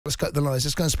Let's go to the lines.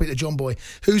 Let's go and speak to John Boy,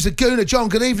 who's a gooner. John,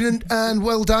 good evening and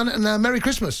well done, and Merry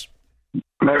Christmas.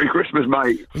 Merry Christmas,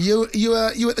 mate. You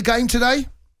at the game today?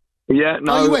 Yeah,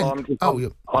 no. Oh, you went?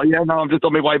 I'm just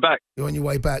on my way back. You're on your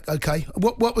way back. Okay.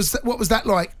 What was that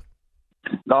like?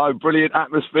 No, brilliant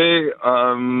atmosphere.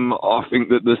 I think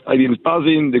that the stadium's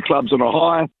buzzing. The club's on a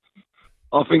high.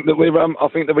 I think that we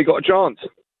got a chance.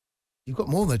 You've got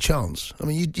more than a chance. I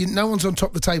mean, no one's on top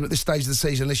of the table at this stage of the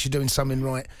season unless you're doing something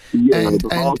right. Yeah,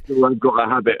 but Arsenal have got a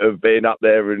habit of being up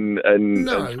there and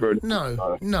screwing.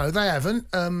 No, they haven't.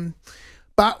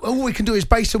 But all we can do is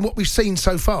based on what we've seen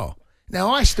so far.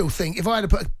 Now, I still think if I had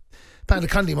to put a pound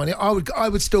of candy money, I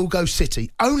would still go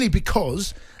City, only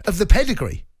because of the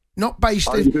pedigree, not based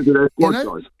on, you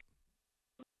know.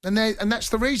 And that's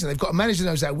the reason. They've got a manager that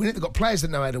knows how to win it. They've got players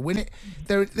that know how to win it.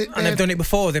 And they've done it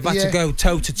before. They've had to go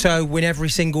toe-to-toe, win every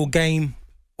single game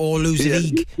or lose the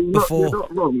league before.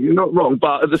 You're not wrong.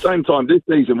 But at the same time, this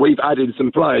season, we've added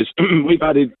some players. We've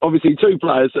added, obviously, 2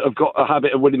 players that have got a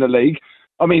habit of winning the league.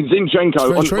 I mean,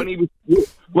 Zinchenko,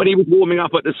 when he was warming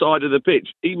up at the side of the pitch,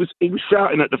 he was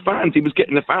shouting at the fans. He was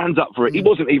getting the fans up for it. He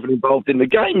wasn't even involved in the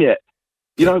game yet.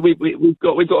 You know, we've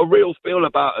got a real feel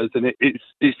about us, and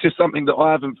it's just something that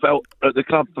I haven't felt at the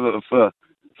club for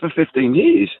 15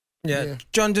 years. Yeah.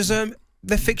 John, does the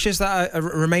fixtures that are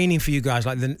remaining for you guys,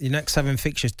 like the next 7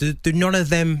 fixtures, do none of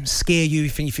them scare you?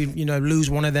 If you lose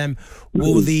one of them,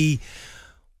 will the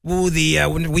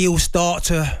wheels start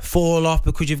to fall off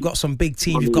because you've got some big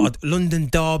teams? You've got a London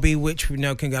derby, which we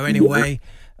know can go any way.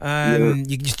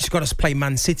 You just got to play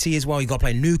Man City as well. You've got to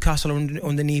play Newcastle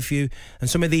underneath you, and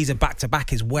some of these are back to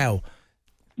back as well.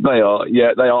 They are,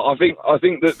 yeah, they are. I think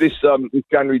that this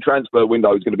January transfer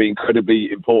window is going to be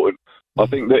incredibly important. I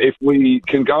think that if we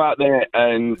can go out there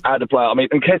and add a player, I mean,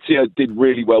 Nketiah did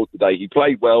really well today. He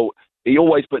played well. He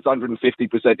always puts 150%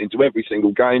 into every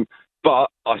single game. But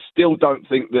I still don't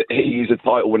think that he is a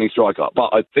title-winning striker.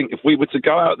 But I think if we were to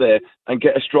go out there and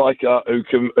get a striker who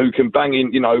can bang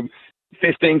in,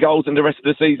 15 goals in the rest of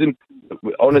the season,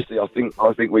 honestly, I think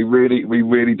we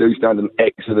really do stand an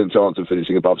excellent chance of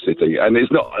finishing above City. And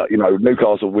it's not,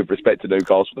 Newcastle, with respect to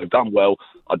Newcastle, they've done well.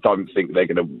 I don't think they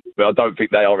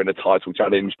are in a title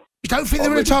challenge. You don't think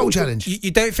they're in a title challenge?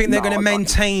 You don't think they're going to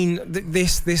maintain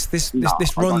this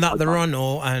run that they're on,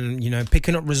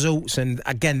 picking up results, and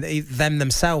again, them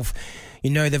themselves.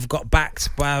 They've got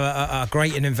backed by a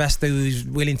great investor who's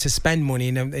willing to spend money,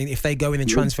 and if they go in the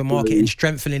transfer market and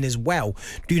strengthening as well,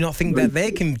 do you not think that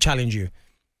they can challenge you?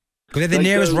 Because they're the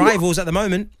nearest rivals at the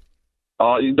moment. They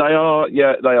are,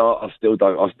 yeah, they are. I still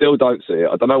don't see it.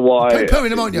 I don't know why. You're poo-pooing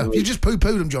them, aren't you? You just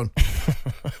poo-pooed them, John.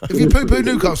 If you poo-pooed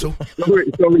Newcastle.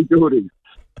 Sorry, Jordan.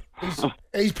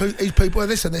 He's poo-pooed. Well,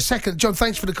 listen, they're second. John,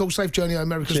 thanks for the call. Safe journey home.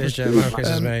 Merry Christmas. Cheers, Merry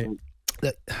Christmas, mate.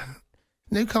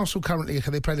 Newcastle currently,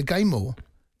 they played a game more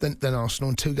than Arsenal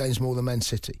and 2 games more than Man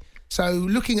City. So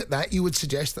looking at that, you would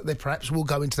suggest that they perhaps will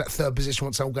go into that 3rd position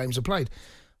once all games are played.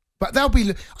 But they'll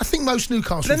be. I think most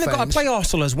Newcastle then they've fans, got to play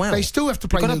Arsenal as well. They still have to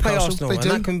play Newcastle. Play Arsenal, they do.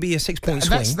 And that can be a 6-point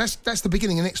swing. That's the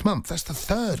beginning of next month. That's the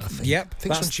 3rd, I think. Yep. I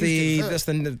think it's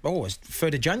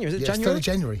 3rd of January. Is it January? 3rd of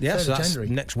January. Yeah, so that's January.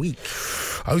 Next week.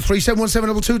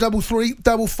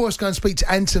 03717223344. Let's go and speak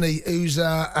to Anthony, who's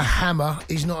a hammer.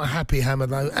 He's not a happy hammer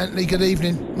though. Anthony, good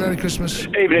evening. Merry Christmas.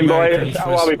 Evening, boys.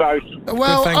 How are we both?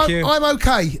 Well, good, thank you. I'm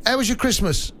okay. How was your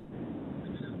Christmas?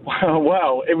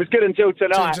 Well, it was good until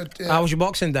tonight. How was your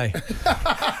Boxing Day? Look,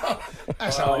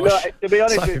 to be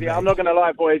honest with you, I'm not going to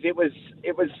lie, boys. It was,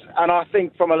 and I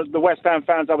think from the West Ham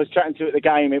fans I was chatting to at the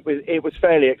game, it was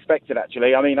fairly expected.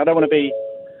 Actually, I mean, I don't want to be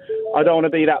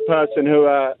that person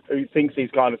who thinks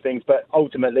these kind of things, but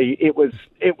ultimately it was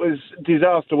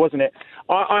disaster, wasn't it?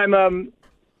 I'm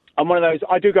one of those.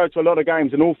 I do go to a lot of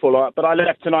games, an awful lot, but I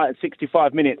left tonight at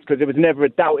 65 minutes because there was never a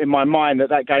doubt in my mind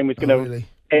that game was going to. Really?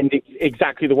 End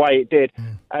exactly the way it did.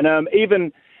 And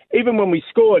even when we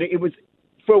scored, it was,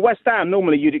 for West Ham,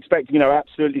 normally you'd expect,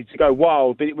 absolutely to go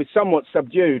wild, but it was somewhat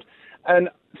subdued. And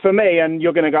for me, and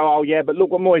you're going to go, oh yeah, but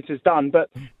look what Moyes has done.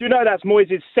 But do you know that's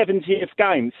Moyes' 70th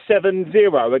game,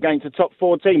 7-0 against a top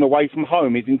 4 team away from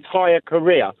home, his entire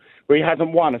career, where he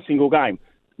hasn't won a single game.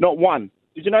 Not one.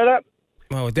 Did you know that?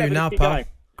 Well, we're doing now, pal.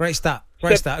 Great stat.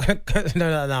 Great stat.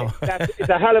 No, now. It's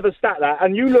a hell of a stat, that.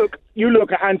 And you look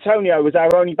at Antonio as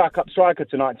our only backup striker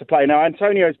tonight to play. Now,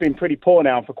 Antonio's been pretty poor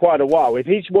now for quite a while. If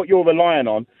he's what you're relying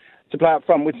on to play up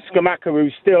front with Scamacca,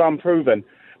 who's still unproven,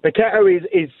 Paquetá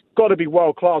is got to be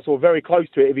world-class or very close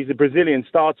to it if he's a Brazilian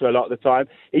starter a lot of the time.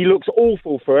 He looks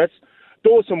awful for us.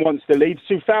 Dawson wants to leave.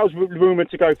 Soufal's rumoured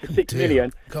to go for 6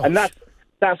 million. Gosh. And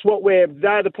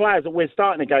They're the players that we're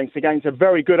starting against a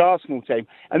very good Arsenal team.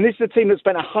 And this is a team that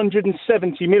spent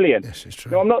 170 million. Yes, it's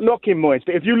true. Now, I'm not knocking Moyes,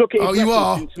 but if you look at his you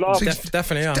are.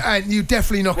 Definitely are. And you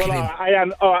definitely knocking him. I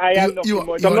am knocking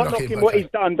Moyes. I'm not knocking what he's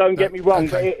done, don't get me wrong,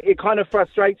 but it kind of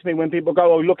frustrates me when people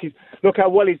go, look how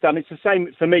well he's done. It's the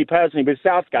same for me personally with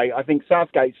Southgate. I think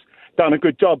Southgate's done a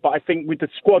good job, but I think with the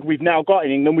squad we've now got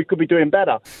in England, we could be doing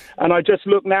better. And I just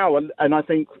look now, and I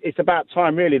think it's about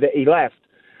time really that he left.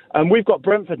 And we've got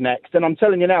Brentford next, and I'm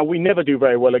telling you now, we never do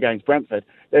very well against Brentford.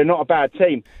 They're not a bad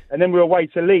team. And then we're away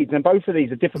to Leeds, and both of these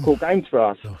are difficult games for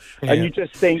us. And you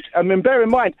just think, I mean, bear in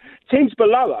mind, teams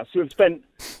below us who have spent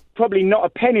probably not a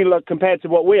penny compared to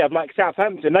what we have, like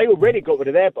Southampton, they already got rid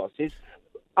of their bosses.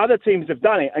 Other teams have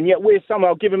done it, and yet we're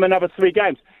somehow give them another 3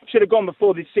 games. Should have gone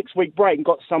before this 6-week break and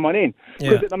got someone in.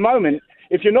 Because at the moment,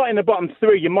 if you're not in the bottom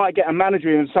 3, you might get a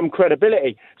manager and some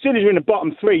credibility. As soon as you're in the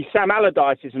bottom 3, Sam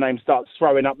Allardyce's name starts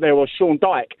throwing up there, or Sean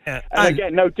Dyche. And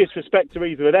again, no disrespect to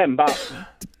either of them, but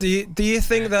do you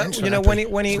think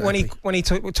that when he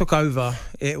took over,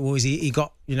 it was he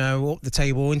got up the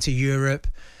table into Europe,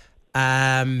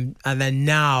 and then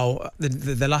now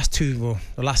the last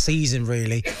last season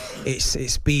really,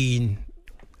 it's been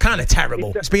kind of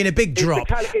terrible. It's been a big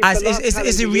drop.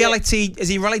 Is he reality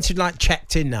like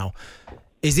checked in now?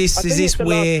 Is this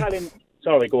where?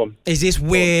 Sorry, go on. Is this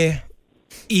where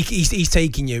he's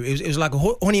taking you? It was like a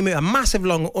honeymoon, a massive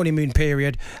long honeymoon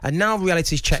period, and now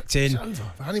reality's checked in. It's over.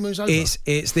 The honeymoon's over.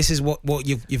 This is what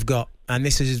you've got, and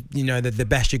this is the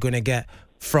best you're going to get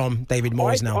from David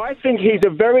Moyes now. I think he's a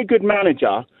very good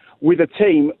manager with a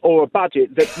team or a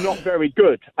budget that's not very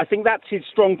good. I think that's his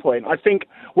strong point. I think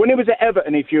when he was at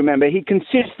Everton, if you remember, he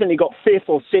consistently got 5th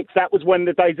or 6th. That was when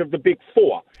the days of the big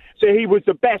 4. So he was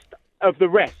the best of the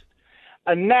rest.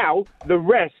 And now the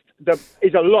rest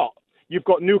is a lot. You've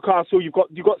got Newcastle, you've got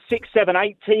 6, 7,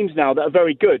 8 teams now that are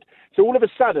very good. So all of a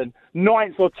sudden,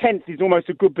 9th or 10th is almost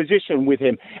a good position with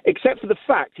him, except for the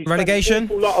fact he's relegation. An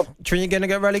awful lot of. Do you going to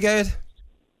get relegated?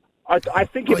 I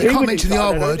think you can't mention the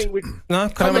R word. No,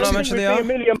 can't mention the R.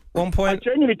 1 point. I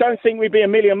genuinely don't think we'd be a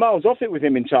million miles off it with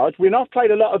him in charge. We've not played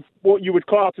a lot of what you would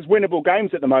class as winnable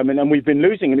games at the moment, and we've been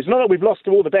losing. And it's not that we've lost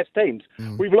to all the best teams.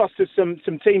 We've lost to some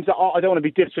teams that are, I don't want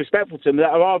to be disrespectful to them, that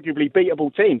are arguably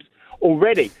beatable teams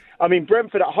already. I mean,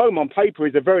 Brentford at home on paper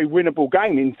is a very winnable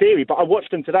game in theory, but I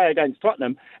watched them today against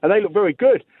Tottenham, and they look very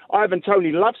good. Ivan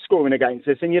Toney loves scoring against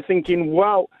us, and you're thinking,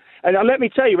 well. And let me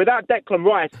tell you, without Declan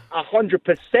Rice,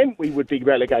 100% we would be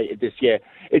relegated this year.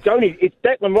 It's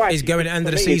Declan Rice. He's going at the end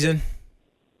of the season.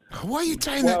 Why are you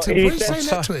saying that to him? Why are you saying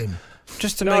that to him?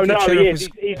 Just to make he is.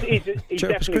 He's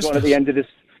definitely gone at the end of this.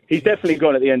 He's definitely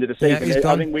gone at the end of the season. Yeah,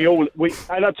 I think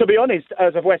and to be honest,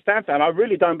 as a West Ham fan, I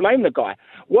really don't blame the guy.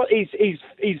 He's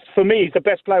for me, he's the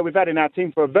best player we've had in our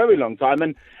team for a very long time,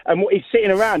 and he's sitting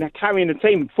around carrying the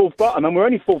team 4th bottom, and we're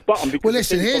only 4th bottom because. Well,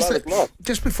 listen,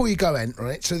 just before you go, Ant,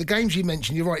 right? So the games you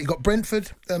mentioned, you're right. You've got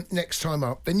Brentford next time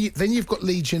up. Then you've got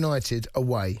Leeds United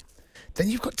away. Then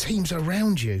you've got teams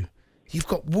around you. You've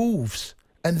got Wolves,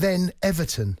 and then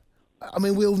Everton. I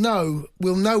mean, we'll know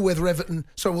whether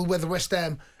whether West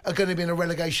Ham are going to be in a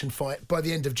relegation fight by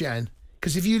the end of Jan.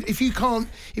 Because if you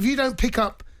don't pick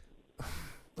up,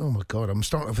 oh my God, I'm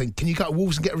starting to think, can you go to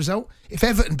Wolves and get a result? If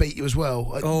Everton beat you as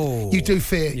well, you do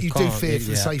fear for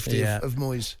the safety of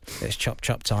Moyes. It's chop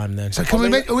time then. So can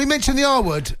we mention the R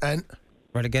word, Ant?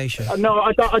 Relegation. No,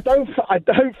 I don't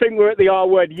think we're at the R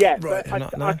word yet. Right.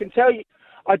 But I can tell you.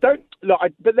 I don't look,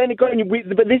 but then again,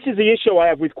 but this is the issue I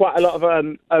have with quite a lot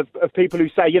of people who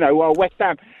say, well, West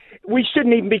Ham, we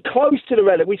shouldn't even be close to the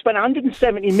relegation. We spent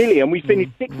 170 million. We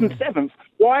finished 6th and 7th.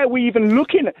 Why are we even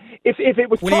looking at if it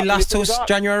was? Will he last till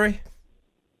January?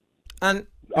 And is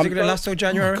it going to last till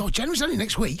January? Oh God, January's only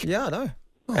next week. Yeah, I know.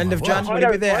 End of Jan. Will he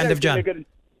be there? End of Jan.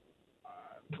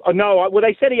 No, well,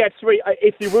 they said he had 3.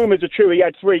 If the rumours are true, he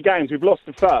had 3 games. We've lost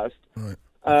the first. Right.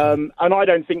 And I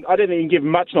don't think give him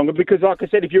much longer because, like I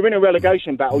said, if you're in a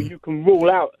relegation battle, you can rule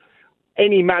out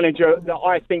any manager that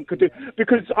I think could do.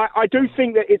 Because I do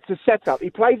think that it's a setup.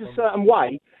 He plays a certain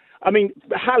way. I mean,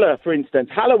 Haller, for instance,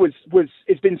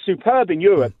 has been superb in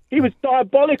Europe. He was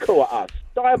diabolical at us.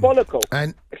 Diabolical.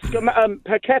 And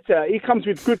Paqueta, he comes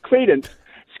with good credence.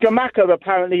 Scamacca,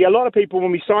 apparently, a lot of people,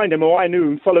 when we signed him, or I knew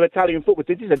him, follow Italian football,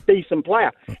 said he's a decent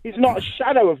player. He's not a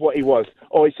shadow of what he was,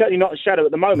 or he's certainly not a shadow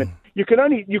at the moment. You've got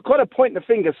to point the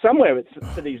finger somewhere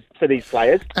to these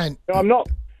players. And I'm not.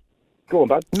 Go on,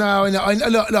 bud. No,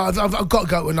 I've got to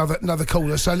go to another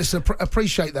caller. So listen,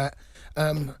 appreciate that.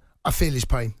 I feel his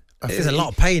pain. There's a lot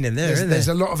of pain in there, isn't there? There's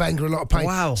a lot of anger, a lot of pain.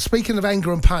 Wow. Speaking of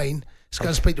anger and pain, let's go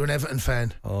and speak to an Everton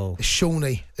fan.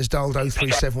 Shawnee has dialed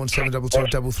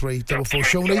 0371722334.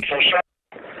 Shawnee.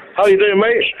 How you doing,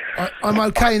 mate? I'm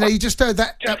okay. Now, you just heard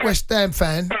that West Ham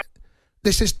fan.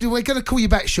 We're going to call you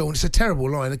back, Sean. It's a terrible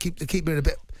line. I keep hearing a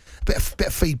bit of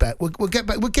feedback. We'll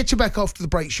get you back after the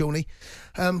break, Shawnee.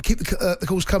 Keep the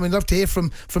calls coming. Love to hear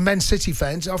from Man City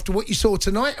fans after what you saw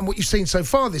tonight and what you've seen so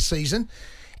far this season.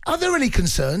 Are there any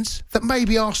concerns that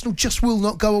maybe Arsenal just will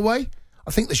not go away?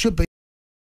 I think there should be.